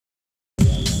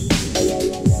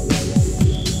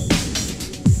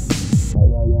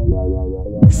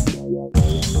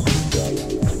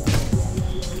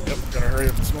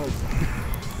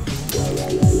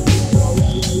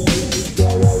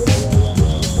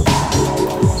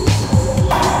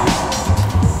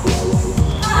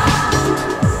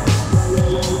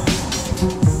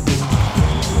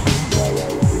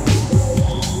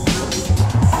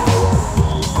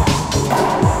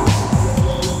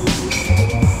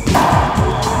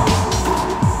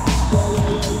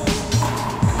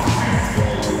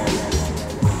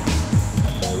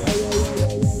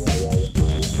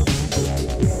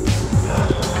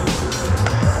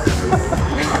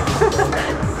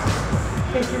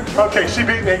Okay, she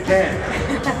beat me again.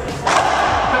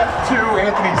 2,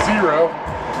 Anthony 0.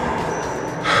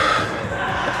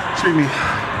 She beat me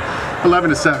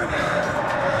 11-7.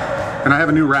 And I have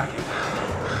a new racket.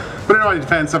 But in my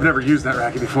defense, I've never used that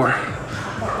racket before.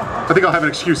 I think I'll have an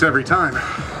excuse every time.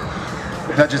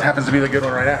 That just happens to be the good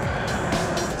one right now.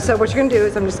 So what you're gonna do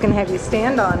is I'm just gonna have you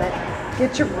stand on it.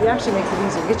 It actually makes it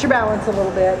easier. Get your balance a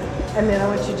little bit, and then I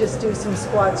want you to just do some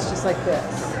squats just like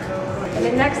this. And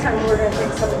then next time we're gonna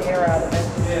take some of the air out of it.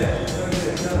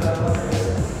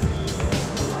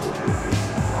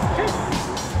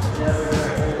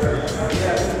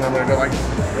 And I'm gonna go like,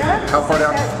 how far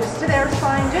down? Just to there is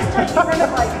fine. Just touch the front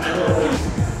of like.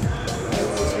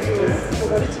 We'll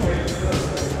go to 10.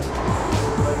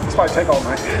 This might take all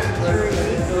night. 3.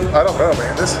 I don't know,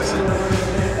 man. This is. 4.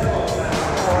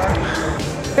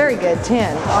 Very good.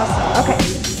 10. Awesome. Okay.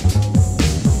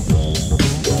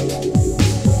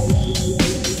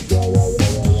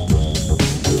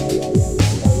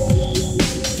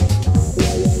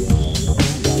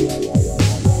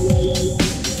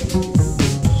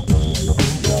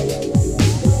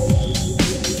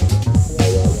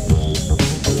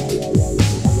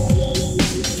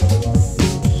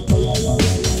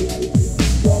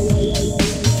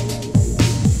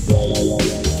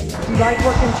 Like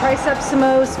working triceps the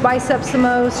most, biceps the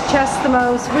most, chest the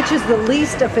most, which is the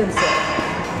least offensive?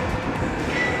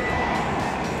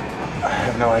 I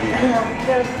have no idea.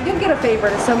 You'll get a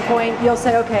favorite at some point. You'll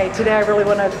say, okay, today I really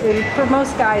want to, for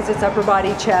most guys it's upper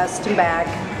body, chest, and back.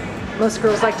 Most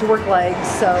girls like to work legs,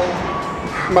 so.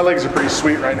 My legs are pretty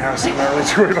sweet right now, so I'm not really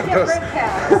too worried about those. Red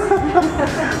calves.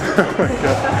 Oh my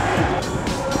God.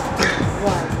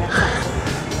 1, that's awesome.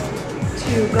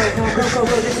 2, go, go, go, go,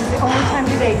 go. This is the only time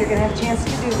today you're going to have a chance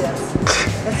to do this.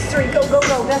 That's 3, go, go,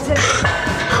 go. That's it.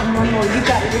 And 1 more. You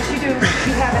got it. What you do,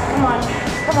 you have it. Come on.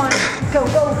 Come on. Go,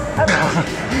 go. Up.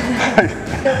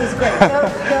 That was great.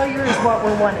 Failure is what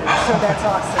we're wanting, so that's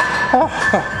awesome.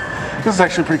 This is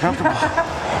actually pretty comfortable.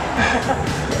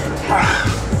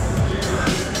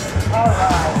 All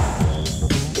right.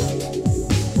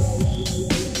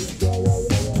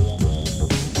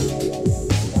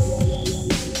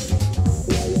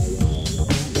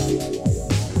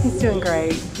 He's doing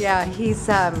great. Yeah, he's,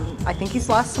 I think he's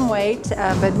lost some weight,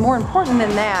 but more important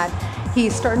than that,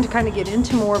 he's starting to kind of get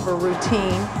into more of a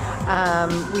routine.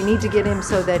 We need to get him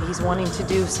so that he's wanting to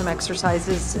do some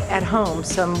exercises at home,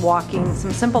 some walking,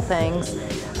 some simple things.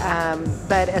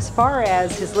 But as far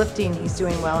as his lifting, he's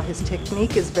doing well. His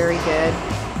technique is very good,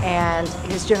 and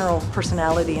his general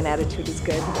personality and attitude is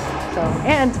good. So,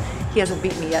 and he hasn't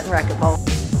beat me yet in racquetball.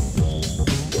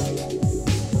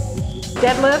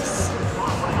 Deadlifts,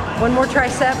 1 more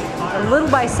tricep, a little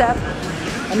bicep,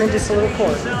 and then just a little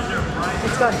core.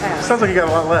 It's gone fast. Sounds like you got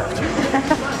a lot left.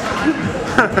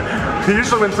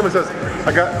 Usually when someone says,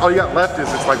 all you got left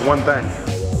is, it's like one thing.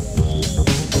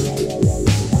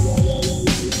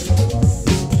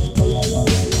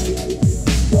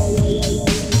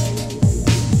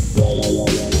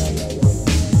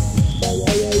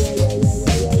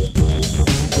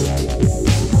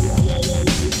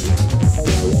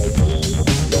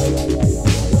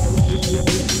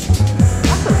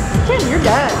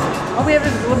 Done. All we have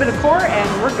is a little bit of core and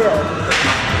we're good.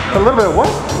 A little bit of what?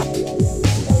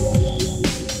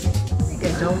 Very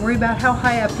good. Don't worry about how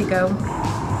high up you go.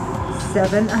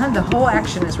 7. The whole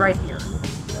action is right here.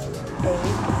 8.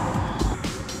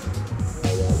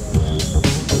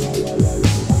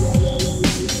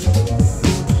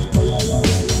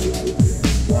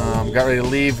 Got ready to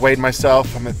leave, weighed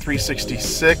myself. I'm at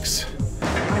 366.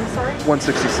 I'm sorry?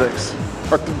 166.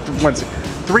 Or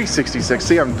 366.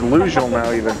 See, I'm delusional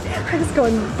now even. I was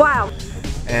going, wow.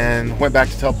 And went back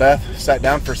to tell Beth, sat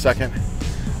down for a second.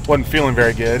 Wasn't feeling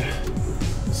very good.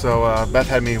 So Beth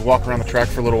had me walk around the track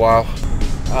for a little while.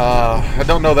 I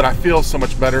don't know that I feel so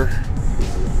much better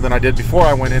than I did before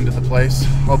I went into the place.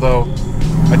 Although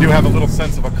I do have a little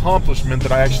sense of accomplishment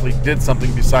that I actually did something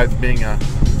besides being a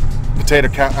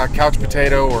couch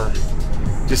potato or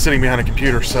just sitting behind a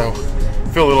computer. So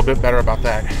feel a little bit better about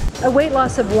that. A weight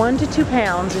loss of 1 to 2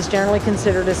 pounds is generally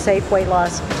considered a safe weight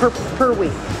loss per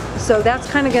week. So that's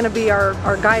kind of going to be our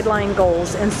guideline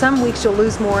goals. And some weeks you'll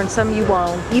lose more and some you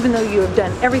won't. Even though you have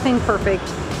done everything perfect,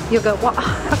 you'll go, well,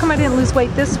 how come I didn't lose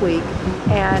weight this week?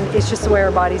 And it's just the way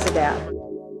our bodies adapt.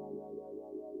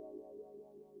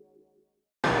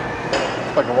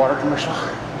 It's like a water commercial.